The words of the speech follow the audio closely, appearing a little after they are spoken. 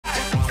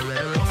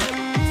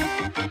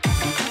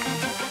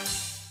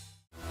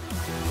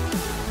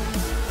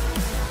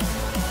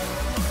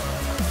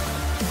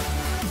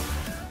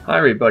Hi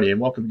everybody and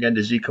welcome again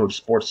to ZCode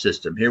Sports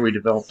System. Here we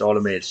developed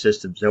automated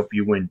systems to help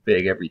you win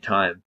big every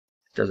time.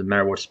 It doesn't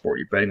matter what sport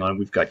you're betting on,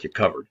 we've got you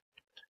covered.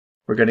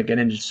 We're going to get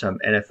into some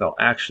NFL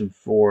action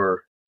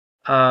for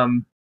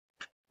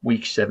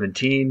week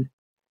 17,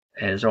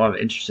 and there's a lot of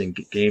interesting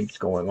games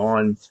going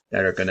on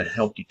that are going to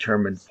help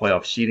determine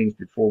playoff seedings.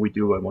 Before we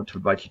do, I want to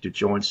invite you to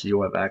join so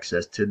you'll have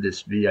access to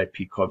this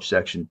VIP club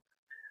section,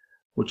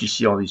 which you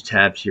see all these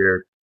tabs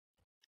here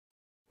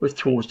with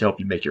tools to help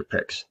you make your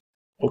picks.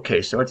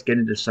 Okay, so let's get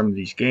into some of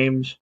these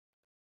games.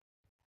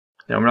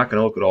 Now, we're not going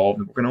to look at all of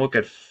them. We're going to look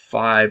at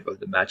 5 of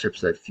the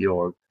matchups that I feel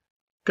are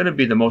going to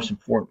be the most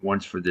important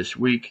ones for this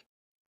week.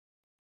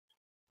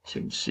 So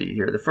you can see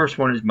here, the first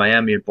one is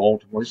Miami and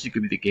Baltimore. This is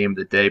going to be the game of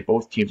the day.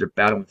 Both teams are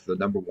battling for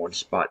the #1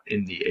 spot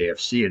in the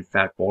AFC. In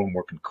fact,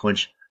 Baltimore can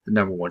clinch the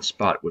 #1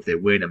 spot if they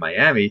win, and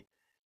Miami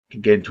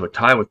can get into a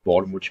tie with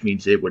Baltimore, which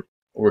means they would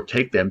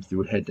overtake them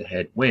through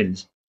head-to-head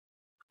wins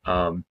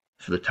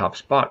for the top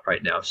spot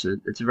right now. So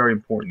it's a very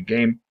important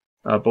game.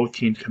 Both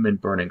teams come in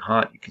burning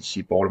hot. You can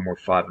see Baltimore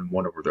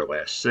 5-1 over their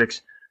last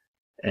 6,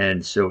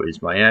 and so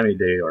is Miami.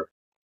 They are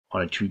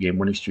on a 2-game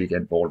winning streak,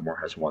 and Baltimore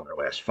has won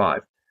their last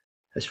 5.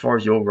 As far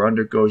as the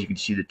over-under goes, you can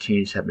see the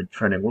teams have been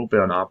trending a little bit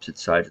on opposite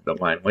sides of the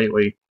line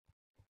lately.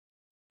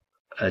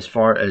 As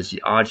far as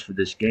the odds for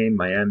this game,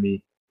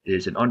 Miami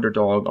is an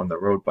underdog on the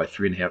road by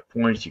 3.5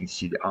 points. You can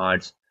see the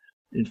odds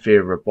in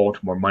favor of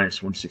Baltimore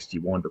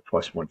 -161 to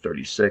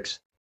 +136.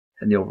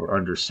 And the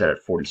over-under is set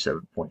at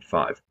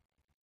 47.5. If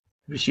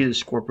you see the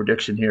score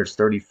prediction here, it's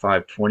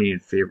 35-20 in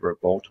favor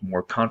of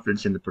Baltimore.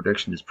 Confidence in the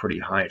prediction is pretty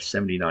high at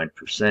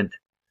 79%.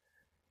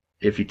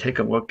 If you take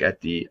a look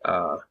at the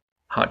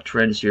hot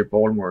trends here,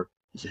 Baltimore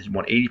has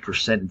won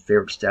 80% in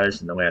favorite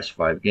status in the last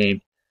 5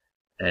 games.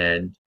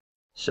 And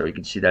so you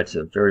can see that's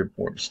a very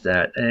important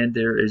stat. And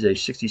there is a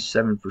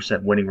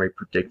 67% winning rate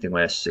predicting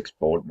last 6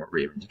 Baltimore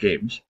Ravens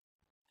games.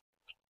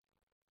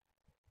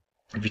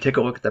 If you take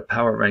a look at the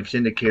power ranks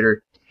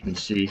indicator, you can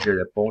see here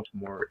that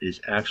Baltimore is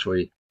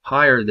actually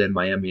higher than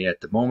Miami at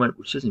the moment,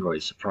 which isn't really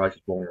a surprise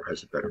because Baltimore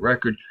has a better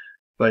record,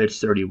 but it's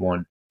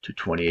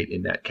 31-28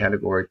 in that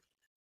category.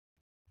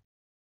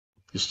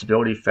 The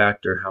stability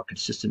factor, how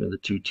consistent are the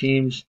two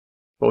teams?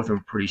 Both of them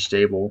are pretty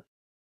stable,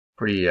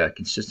 pretty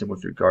consistent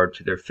with regard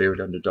to their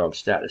favorite underdog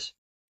status.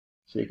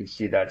 So you can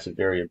see that's a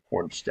very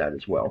important stat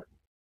as well.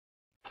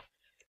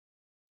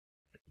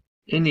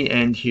 In the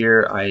end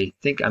here, I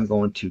think I'm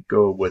going to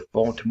go with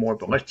Baltimore,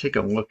 but let's take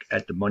a look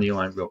at the money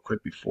line real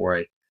quick before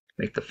I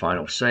make the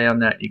final say on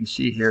that. You can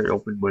see here it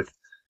opened with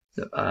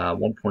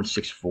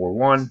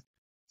 1.641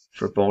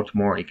 for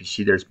Baltimore. You can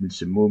see there's been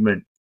some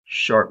movement,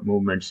 sharp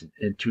movements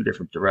in 2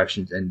 different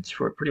directions, and it's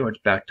pretty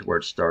much back to where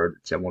it started.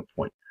 It's at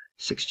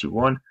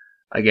 1.621.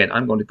 Again,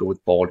 I'm going to go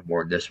with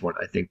Baltimore in this one.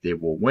 I think they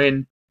will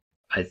win.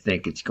 I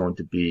think it's going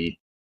to be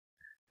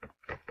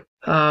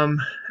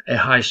a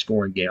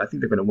high-scoring game. I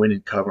think they're going to win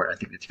and cover, and I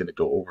think it's going to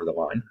go over the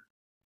line.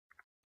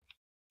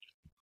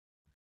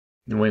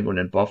 New England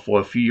and Buffalo.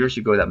 A few years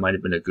ago, that might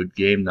have been a good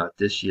game. Not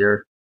this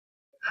year.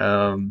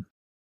 New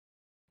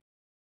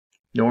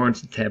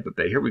Orleans and Tampa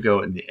Bay. Here we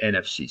go in the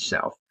NFC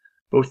South.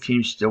 Both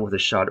teams still with a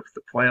shot at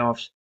the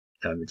playoffs.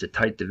 It's a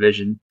tight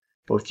division.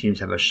 Both teams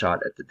have a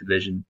shot at the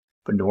division,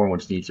 but New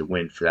Orleans needs a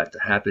win for that to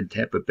happen.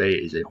 Tampa Bay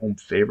is a home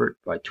favorite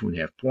by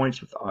 2.5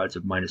 points with odds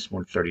of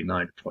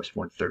 -139 to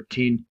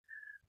 +113.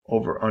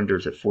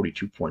 Over-unders at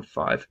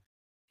 42.5.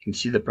 You can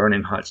see the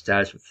burning hot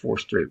status with 4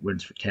 straight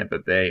wins for Tampa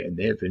Bay, and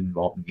they have been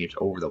involved in games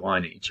over the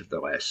line in each of their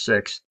last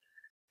 6.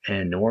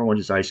 And New Orleans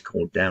is ice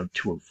cold, down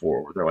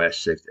 2-4 over their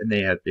last 6, and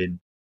they have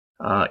been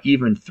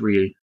even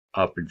 3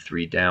 up and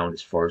 3 down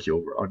as far as the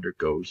over-under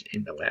goes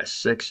in the last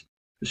 6.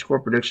 The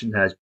score prediction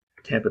has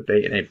Tampa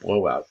Bay in a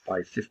blowout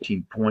by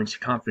 15 points.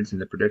 Confidence in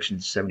the prediction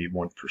is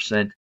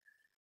 71%.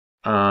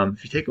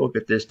 If you take a look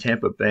at this,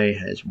 Tampa Bay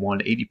has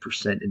won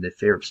 80% in the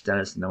favorite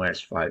status in the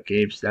last 5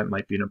 games. That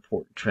might be an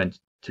important trend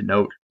to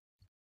note.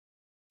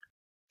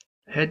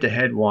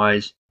 Head-to-head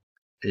wise,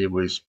 it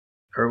was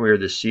earlier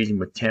this season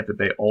with Tampa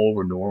Bay all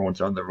over New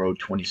Orleans on the road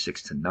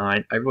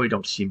 26-9. I really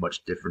don't see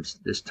much difference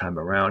this time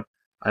around.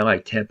 I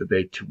like Tampa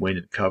Bay to win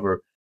and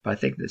cover, but I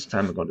think this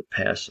time I'm going to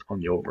pass on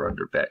the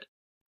over-under bet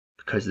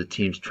because the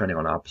team's trending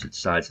on opposite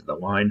sides of the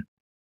line.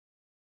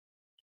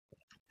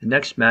 The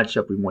next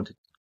matchup we want to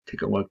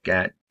take a look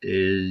at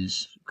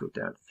is, go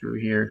down through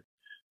here,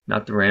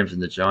 not the Rams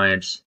and the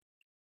Giants.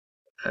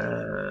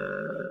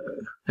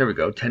 Here we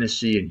go,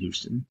 Tennessee and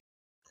Houston.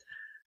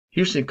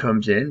 Houston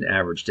comes in,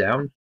 average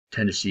down.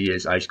 Tennessee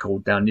is ice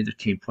cold down. Neither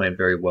team playing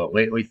very well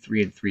lately.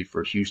 3-3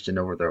 for Houston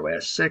over their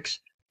last 6.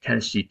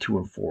 Tennessee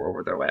 2-4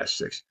 over their last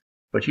 6.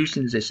 But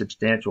Houston is a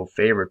substantial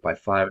favorite by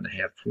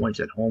 5.5 points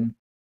at home.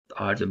 The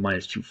odds of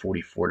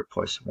 -244 to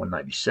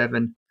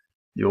 +197.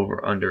 The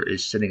over-under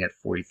is sitting at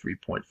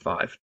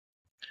 43.5.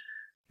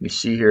 You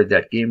see here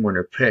that game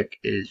winner pick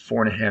is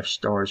 4.5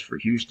 stars for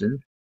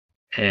Houston,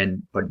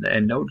 and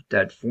note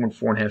that 4 and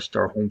 4.5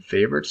 star home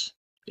favorites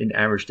in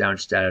average down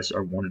status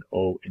are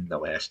 1-0 in the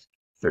last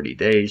 30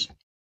 days.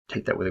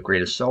 Take that with a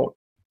grain of salt.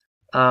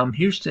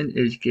 Houston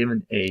is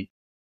given a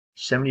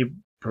 70%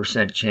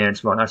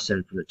 chance, well, not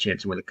 70%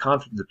 chance to win. The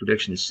confidence of the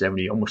prediction is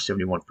almost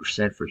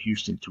 71% for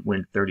Houston to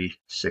win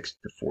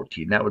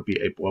 36-14. That would be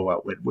a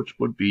blowout win, which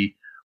would be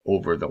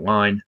over the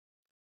line.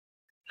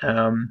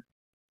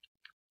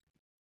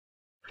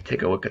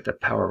 Take a look at the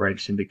power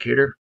ranks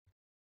indicator.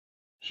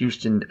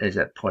 Houston is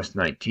at plus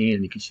 19,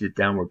 and you can see the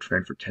downward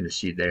trend for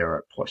Tennessee. They are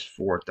at plus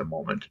 4 at the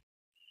moment.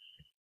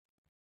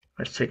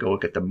 Let's take a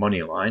look at the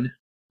money line.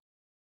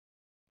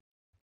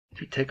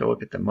 If you take a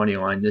look at the money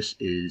line, this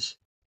is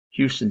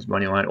Houston's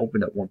money line,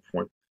 opened at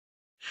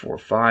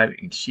 1.45. You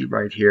can see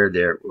right here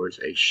there was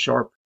a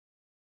sharp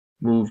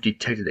move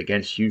detected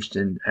against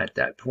Houston at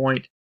that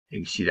point. You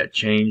can see that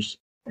changed,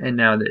 and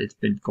now that it's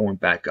been going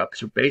back up.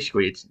 So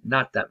basically, it's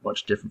not that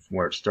much different from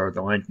where it started.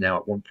 The line's now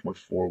at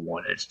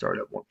 1.41, and it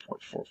started at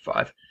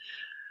 1.45.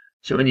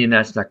 So in the end,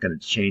 that's not going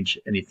to change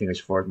anything as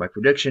far as my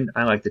prediction.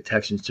 I like the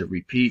Texans to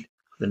repeat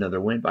with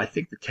another win, but I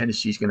think the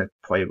Tennessee's going to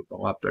play a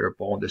lot better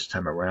ball this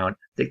time around.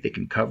 I think they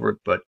can cover it,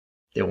 but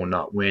they will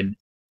not win.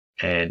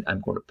 And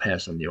I'm going to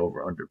pass on the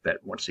over-under bet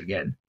once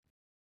again.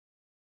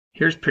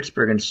 Here's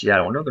Pittsburgh and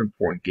Seattle, another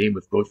important game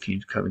with both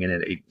teams coming in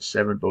at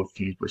 8-7. Both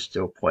teams with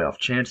still playoff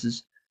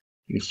chances.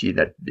 You can see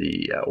that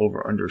the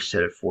over-under is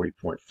set at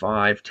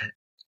 40.5.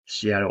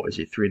 Seattle is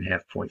a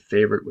 3.5-point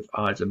favorite with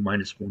odds of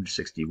minus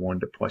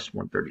 161 to plus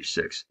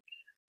 136.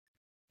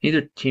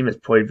 Neither team has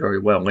played very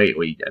well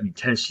lately. I mean,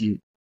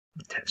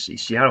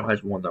 Seattle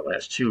has won their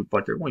last 2,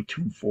 but they're only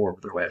 2-4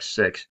 over their last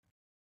 6,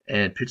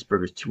 and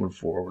Pittsburgh is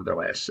 2-4 over their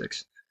last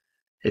 6.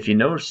 If you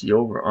notice the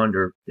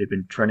over/under, they've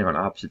been trending on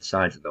opposite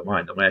sides of the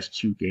line. The last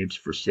 2 games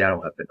for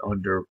Seattle have been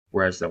under,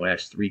 whereas the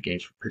last 3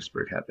 games for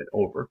Pittsburgh have been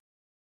over.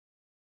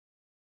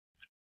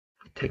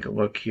 Take a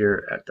look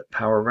here at the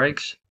power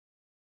ranks.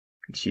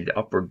 You can see the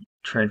upward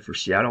trend for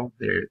Seattle.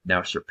 They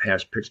now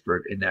surpassed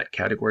Pittsburgh in that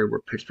category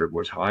where Pittsburgh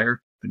was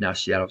higher, but now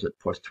Seattle's at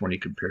plus 20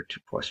 compared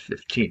to plus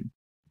 15.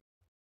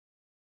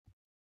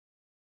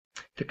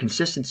 The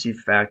consistency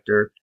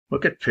factor,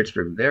 look at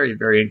Pittsburgh, very,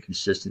 very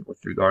inconsistent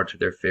with regard to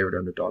their favorite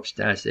underdog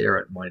status. They are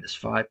at minus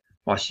 5,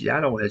 while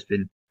Seattle has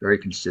been very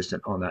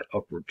consistent on that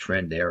upward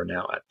trend. They are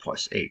now at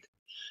plus 8.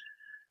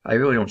 I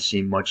really don't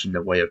see much in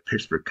the way of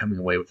Pittsburgh coming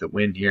away with a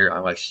win here. I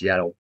like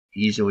Seattle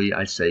easily.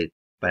 I'd say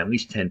by at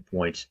least 10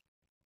 points,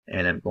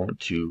 and I'm going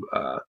to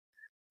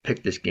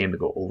pick this game to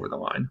go over the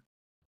line.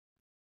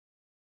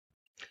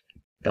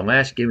 The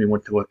last game we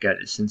want to look at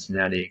is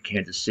Cincinnati and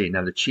Kansas City.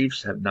 Now, the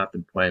Chiefs have not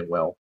been playing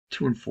well.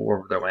 2-4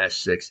 over their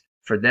last 6.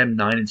 For them,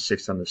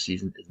 9-6 on the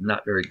season is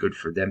not very good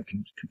for them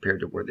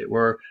compared to where they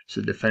were. So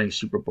the defending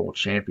Super Bowl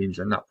champions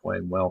are not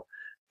playing well.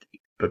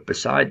 But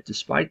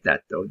despite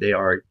that, though, they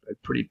are a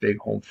pretty big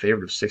home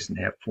favorite of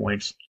 6.5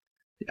 points.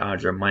 The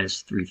odds are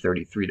minus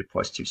 333 to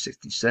plus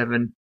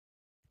 267.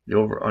 The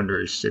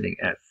over/under is sitting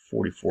at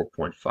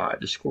 44.5.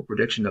 The score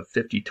prediction of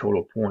 50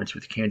 total points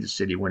with Kansas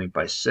City winning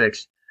by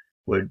 6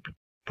 would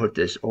put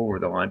this over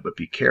the line, but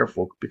be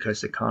careful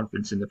because the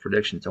confidence in the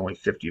prediction is only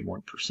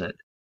 51%.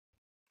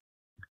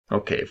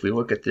 Okay, if we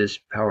look at this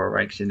power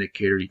ranks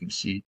indicator, you can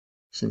see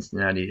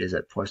Cincinnati is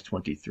at plus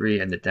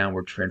 23, and the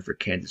downward trend for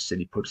Kansas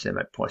City puts them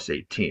at plus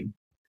 18.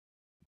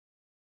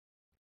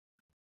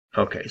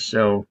 Okay,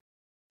 so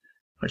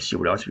let's see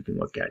what else we can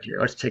look at here.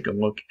 Let's take a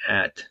look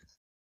at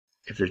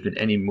if there's been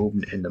any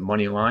movement in the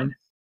money line.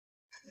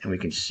 And we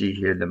can see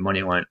here the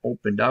money line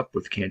opened up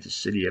with Kansas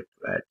City at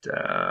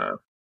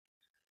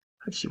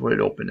let's see what it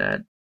opened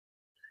at.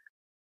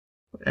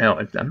 Now,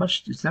 it's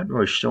not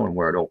really showing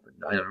where it opened.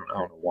 I don't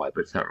know why,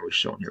 but it's not really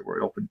showing here where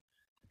it opened.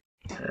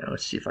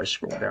 Let's see if I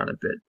scroll down a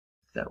bit.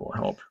 That will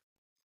help.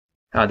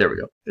 There we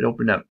go. It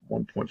opened at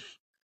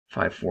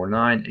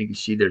 1.549, and you can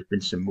see there's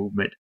been some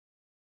movement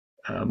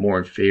more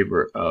in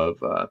favor of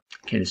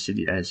Kansas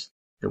City as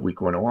the week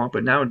went along.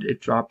 But now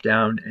it dropped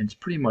down, and it's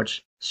pretty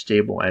much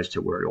stable as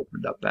to where it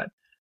opened up at.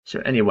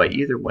 So anyway,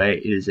 either way,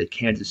 it is a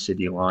Kansas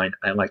City line.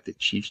 I like the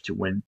Chiefs to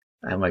win.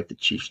 I like the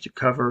Chiefs to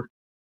cover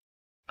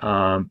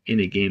in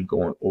a game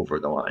going over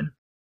the line.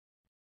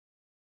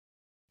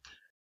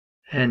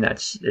 And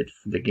that's it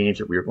for the games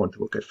that we are going to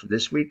look at for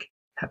this week.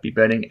 Happy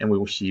betting, and we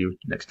will see you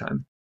next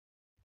time.